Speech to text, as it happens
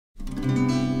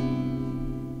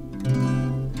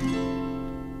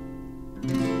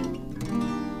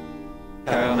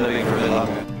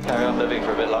Carry on living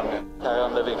for a bit longer. Carry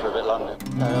on living for a bit longer.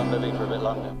 Carry on living for a bit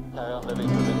longer. Carry on living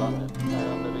for a bit longer.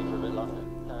 Carry on living for a bit longer.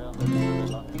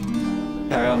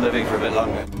 Carry on living for a bit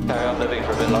longer. Carry on living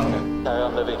for a bit longer. Carry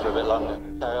on living for a bit longer. Carry on living for a bit longer.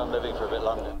 Carry on living for a bit longer. Carry on living for a bit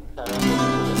longer.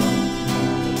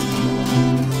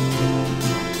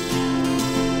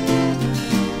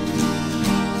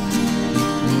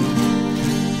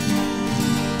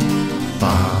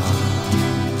 Ba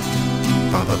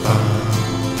ba ba ba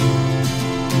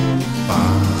ba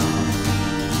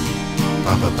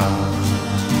ba ba ba.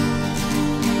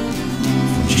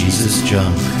 From Jesus'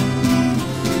 junk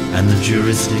and the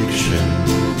jurisdiction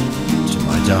to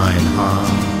my dying heart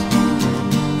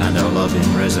and our loving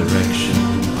resurrection.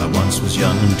 I once was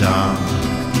young and dark,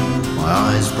 my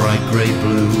eyes bright grey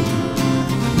blue,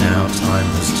 but now time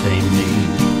has tamed me.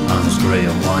 I'm as grey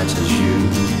and white as you.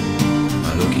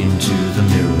 I look into the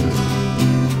mirror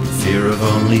in fear of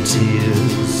only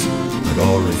tears, but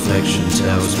all reflection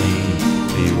tells me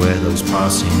beware those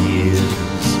passing years.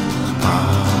 Ba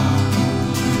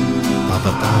ba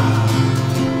ba ba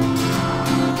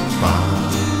ba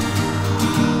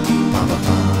ba ba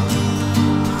ba.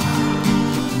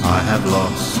 I have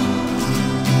lost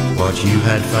what you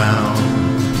had found,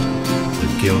 the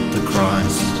guilt, the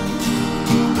Christ,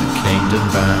 the kingdom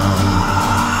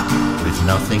bound, with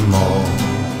nothing more,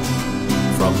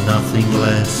 from nothing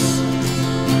less.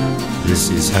 This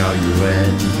is how you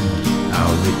end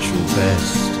our ritual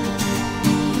best.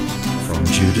 From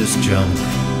Judas' junk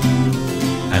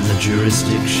and the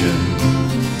jurisdiction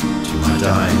to my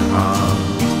dying heart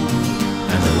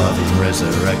and a loving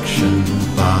resurrection.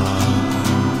 Ba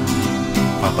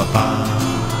ba ba ba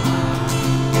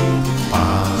ba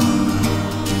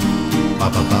ba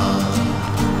ba ba ba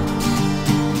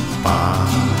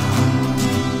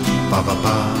ba ba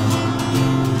ba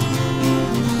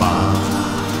ba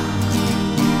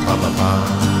ba ba ba.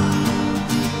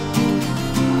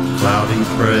 Cloudy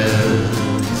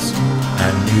prayers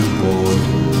and new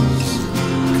borders,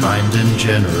 kind and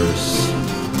generous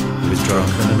with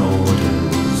drunken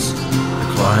orders. The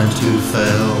client who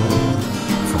fell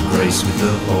from grace with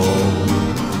the whole,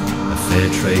 a fair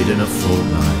trade in a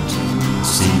fortnight,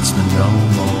 seedsman no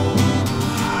more.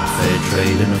 A fair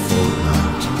trade in a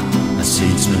fortnight, a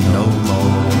seedsman no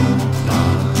more. Ba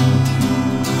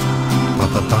ba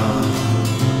ba ba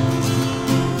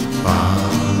ba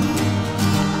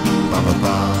ba ba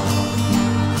ba.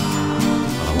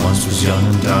 I once was young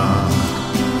and dark,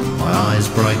 my eyes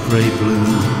bright grey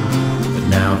blue, but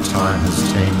now time has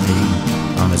tamed me.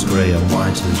 I'm as grey and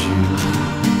white as you.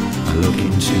 I look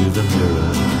into the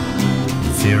mirror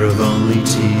in fear of only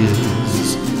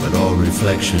tears, but all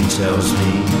reflection tells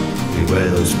me beware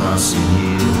those passing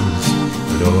years.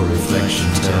 But all reflection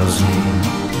tells me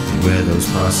beware those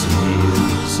passing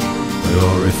years. But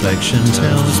all reflection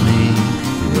tells me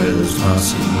beware those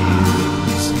passing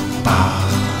years. Ba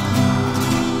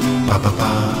ba ba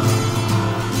ba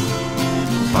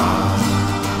ba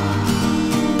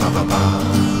ba ba ba ba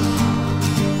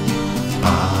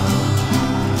ba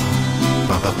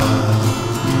ba ba ba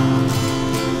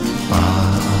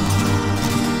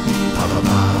ba ba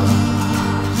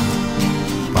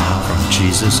ba. From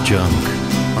Jesus' junk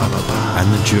and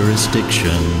the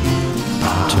jurisdiction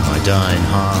to my dying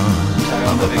heart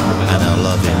and our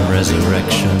loving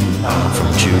resurrection. From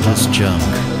Judas' junk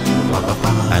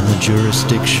and the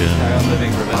jurisdiction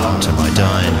to my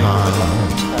dying heart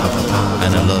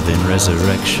and a loving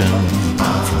resurrection.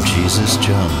 From Jesus'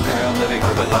 junk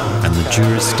and the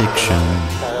jurisdiction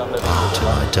to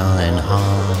my dying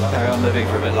heart. Carry on living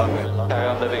for a bit longer. Carry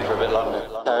on living for a bit longer.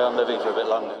 Carry on living for a bit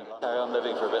longer. Carry on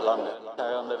living for a bit longer.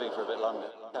 Carry on living for a bit longer.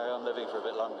 Carry on living for a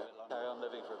bit longer. Carry on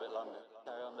living for a bit longer.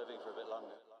 Carry on living for a bit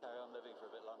longer.